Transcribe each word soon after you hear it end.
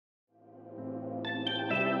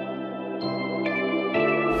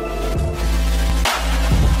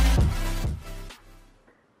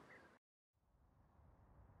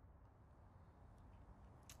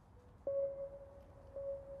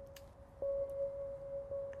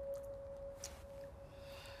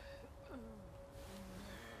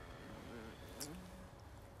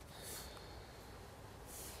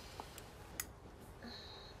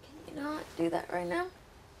do that right now?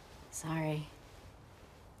 Sorry.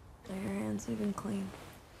 Are your hands even clean?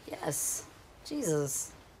 Yes.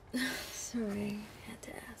 Jesus. Sorry, had to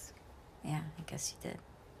ask. Yeah, I guess you did.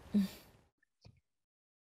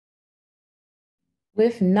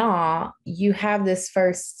 With Gnaw, you have this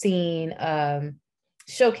first scene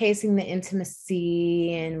showcasing the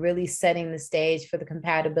intimacy and really setting the stage for the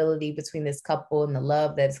compatibility between this couple and the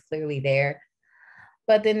love that's clearly there.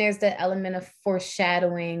 But then there's the element of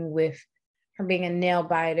foreshadowing with her being a nail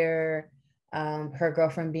biter, her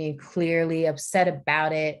girlfriend being clearly upset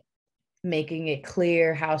about it, making it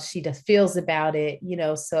clear how she just feels about it, you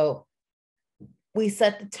know. So we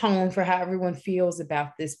set the tone for how everyone feels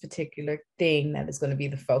about this particular thing that is going to be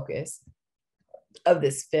the focus of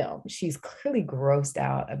this film. She's clearly grossed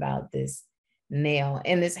out about this nail,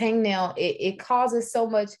 and this hangnail, it causes so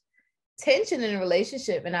much tension in a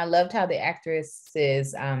relationship. And I loved how the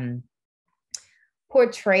actresses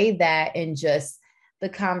portrayed that in just the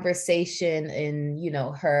conversation and, you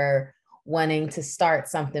know, her wanting to start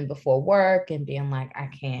something before work and being like, I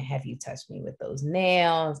can't have you touch me with those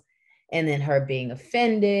nails. And then her being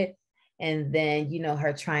offended. And then, you know,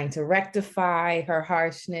 her trying to rectify her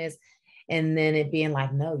harshness. And then it being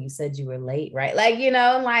like, no, you said you were late, right? Like, you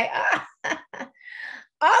know, I'm like,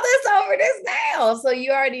 all this over this nail. So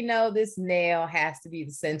you already know this nail has to be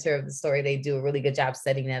the center of the story. They do a really good job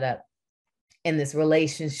setting that up. And this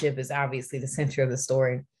relationship is obviously the center of the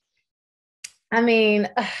story. I mean,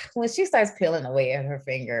 when she starts peeling away at her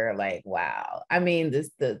finger, like, wow. I mean,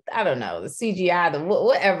 I don't know, the CGI,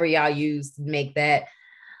 whatever y'all use to make that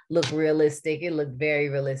look realistic. It looked very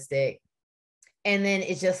realistic. And then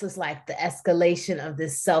it just was like the escalation of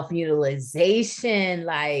this self-mutilization.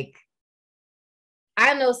 Like,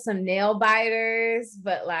 I know some nail biters,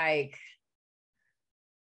 but like,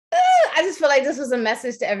 I just feel like this was a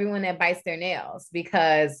message to everyone that bites their nails,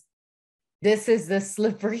 because this is the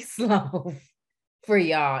slippery slope for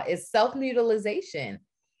y'all. It's self-mutilization.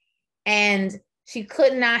 And she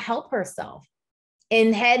could not help herself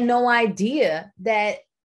and had no idea that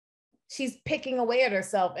she's picking away at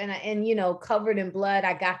herself. And you know, covered in blood,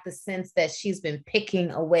 I got the sense that she's been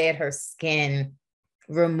picking away at her skin,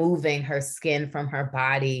 removing her skin from her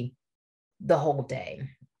body the whole day.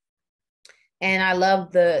 And I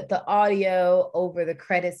love the audio over the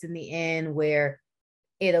credits in the end, where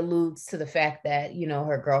it alludes to the fact that, you know,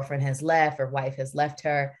 her girlfriend has left, her wife has left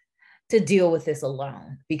her to deal with this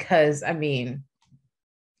alone. Because, I mean,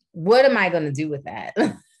 what am I going to do with that?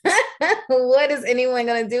 What is anyone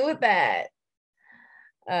going to do with that?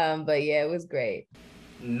 But yeah, it was great.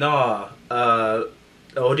 Nah.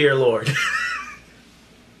 Oh dear Lord.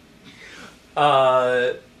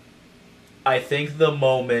 I think the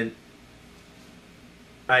moment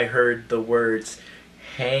I heard the words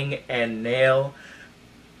hang and nail,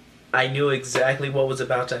 I knew exactly what was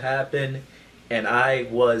about to happen, and I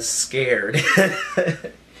was scared.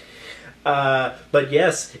 But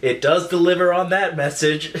yes, it does deliver on that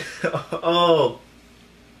message. Oh,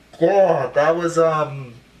 yeah, that was,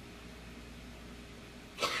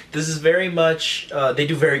 this is very much, they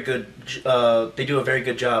do a very good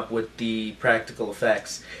job with the practical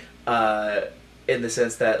effects, in the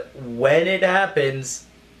sense that when it happens,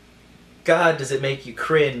 God, does it make you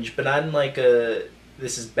cringe, but not in like a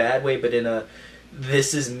this is bad way, but in a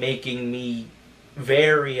this is making me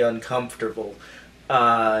very uncomfortable.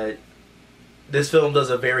 This film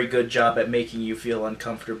does a very good job at making you feel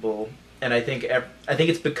uncomfortable, and I think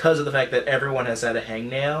it's because of the fact that everyone has had a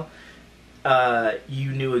hangnail.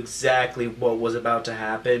 You knew exactly what was about to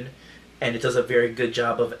happen, and it does a very good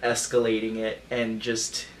job of escalating it and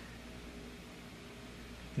just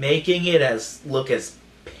making it look as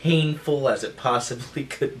painful as it possibly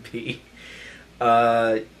could be.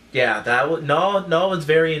 Yeah, Gnaw was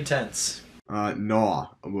very intense. Gnaw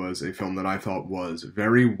was a film that I thought was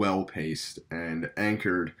very well paced and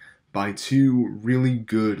anchored by two really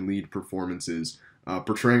good lead performances,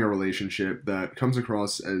 portraying a relationship that comes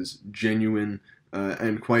across as genuine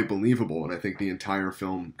and quite believable. And I think the entire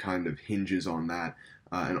film kind of hinges on that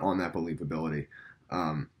and on that believability.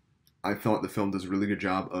 I thought the film does a really good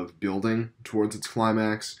job of building towards its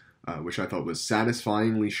climax, which I thought was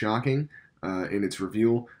satisfyingly shocking in its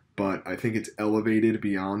reveal, but I think it's elevated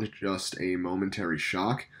beyond just a momentary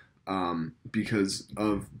shock because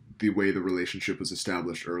of the way the relationship was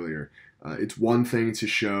established earlier. It's one thing to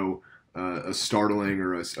show a startling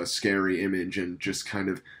or a scary image and just kind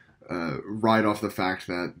of ride off the fact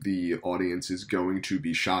that the audience is going to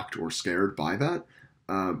be shocked or scared by that.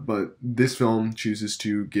 But this film chooses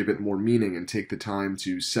to give it more meaning and take the time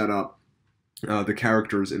to set up the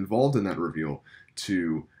characters involved in that reveal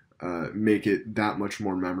to make it that much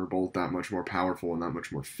more memorable, that much more powerful, and that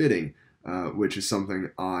much more fitting, which is something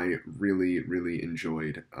I really, really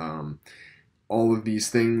enjoyed. All of these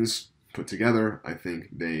things put together, I think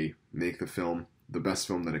they make the film the best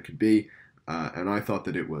film that it could be, and I thought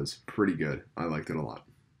that it was pretty good. I liked it a lot.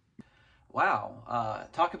 Wow.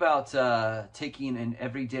 Talk about taking an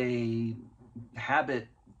everyday habit,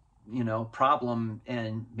 problem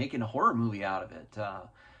and making a horror movie out of it.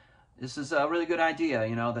 This is a really good idea,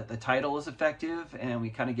 that the title is effective and we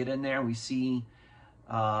kind of get in there and we see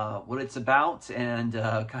what it's about and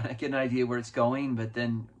kind of get an idea where it's going, but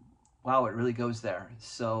then, wow, it really goes there.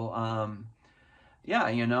 So, yeah,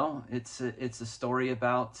 it's a story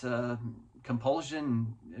about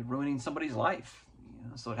compulsion ruining somebody's life,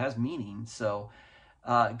 so it has meaning. So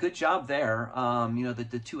good job there.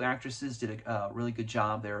 The two actresses did a really good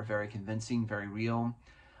job. They were very convincing, very real.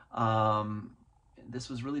 This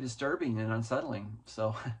was really disturbing and unsettling.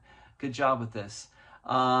 So good job with this.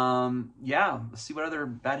 Yeah, let's see what other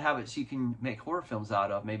bad habits you can make horror films out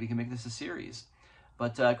of. Maybe you can make this a series.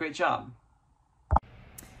 But great job.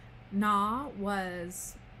 Gnaw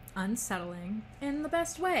was unsettling in the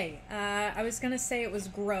best way. I was going to say it was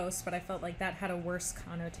gross, but I felt like that had a worse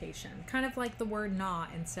connotation. Kind of like the word gnaw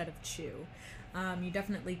instead of chew. You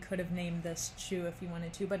definitely could have named this chew if you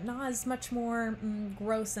wanted to, but gnaw is much more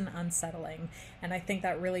gross and unsettling, and I think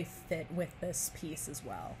that really fit with this piece as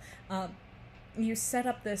well. You set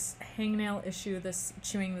up this hangnail issue, this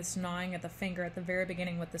chewing, this gnawing at the finger at the very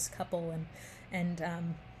beginning with this couple, and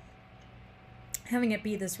having it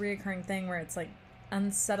be this reoccurring thing where it's like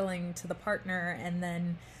unsettling to the partner, and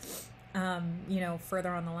then further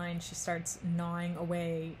on the line she starts gnawing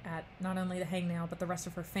away at not only the hangnail but the rest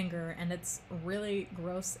of her finger, and it's really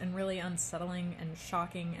gross and really unsettling and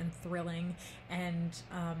shocking and thrilling, and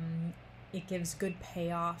it gives good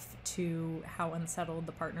payoff to how unsettled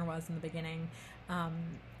the partner was in the beginning,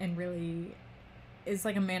 and really is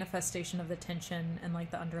like a manifestation of the tension and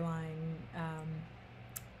like the underlying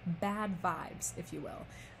bad vibes, if you will.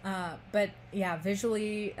 But yeah,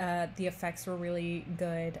 visually, the effects were really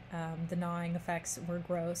good. The gnawing effects were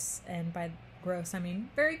gross, and by gross, I mean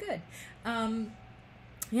very good.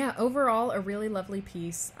 Yeah, overall, a really lovely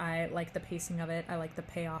piece. I like the pacing of it. I like the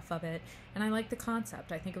payoff of it. And I like the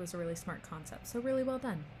concept. I think it was a really smart concept. So really well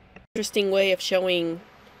done. Interesting way of showing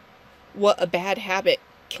what a bad habit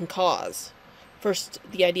can cause. First,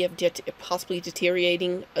 the idea of possibly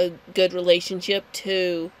deteriorating a good relationship,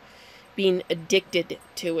 to being addicted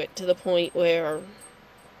to it to the point where you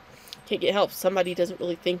can't get help. Somebody doesn't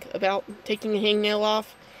really think about taking a hangnail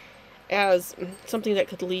off as something that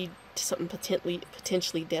could lead to something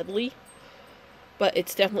potentially deadly. But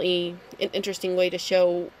it's definitely an interesting way to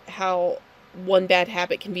show how one bad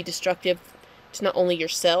habit can be destructive to not only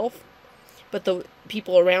yourself, but the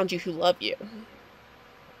people around you who love you.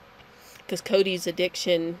 Because Cote's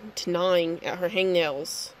addiction to gnawing at her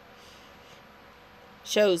hangnails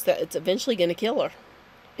shows that it's eventually going to kill her.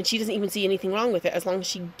 And she doesn't even see anything wrong with it as long as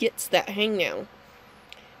she gets that hangnail.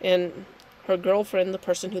 And her girlfriend, the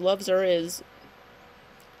person who loves her, is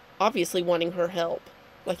obviously wanting her help.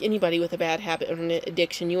 Like anybody with a bad habit or an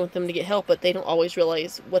addiction, you want them to get help, but they don't always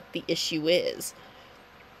realize what the issue is.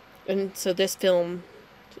 And so this film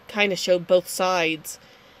kind of showed both sides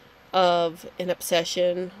of an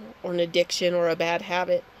obsession or an addiction or a bad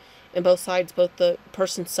habit, and both sides, both the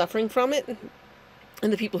person suffering from it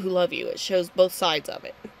and the people who love you. It shows both sides of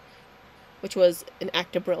it, which was an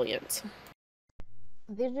act of brilliance.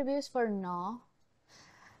 These reviews for Gnaw.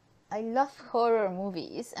 I love horror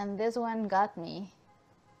movies, and this one got me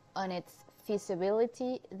on its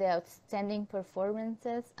feasibility, the outstanding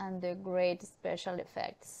performances, and the great special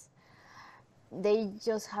effects. They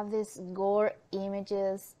just have these gore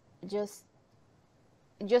images, just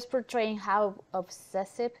portraying how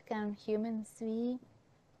obsessive can humans be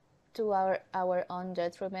to our own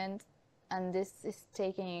detriment, and this is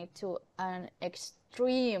taking it to an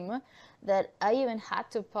extreme that I even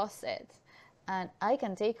had to pause it. And I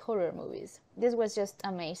can take horror movies. This was just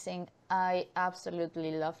amazing. I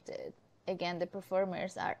absolutely loved it. Again, the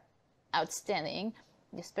performers are outstanding.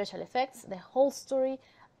 The special effects, the whole story,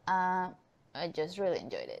 I just really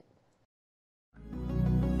enjoyed it.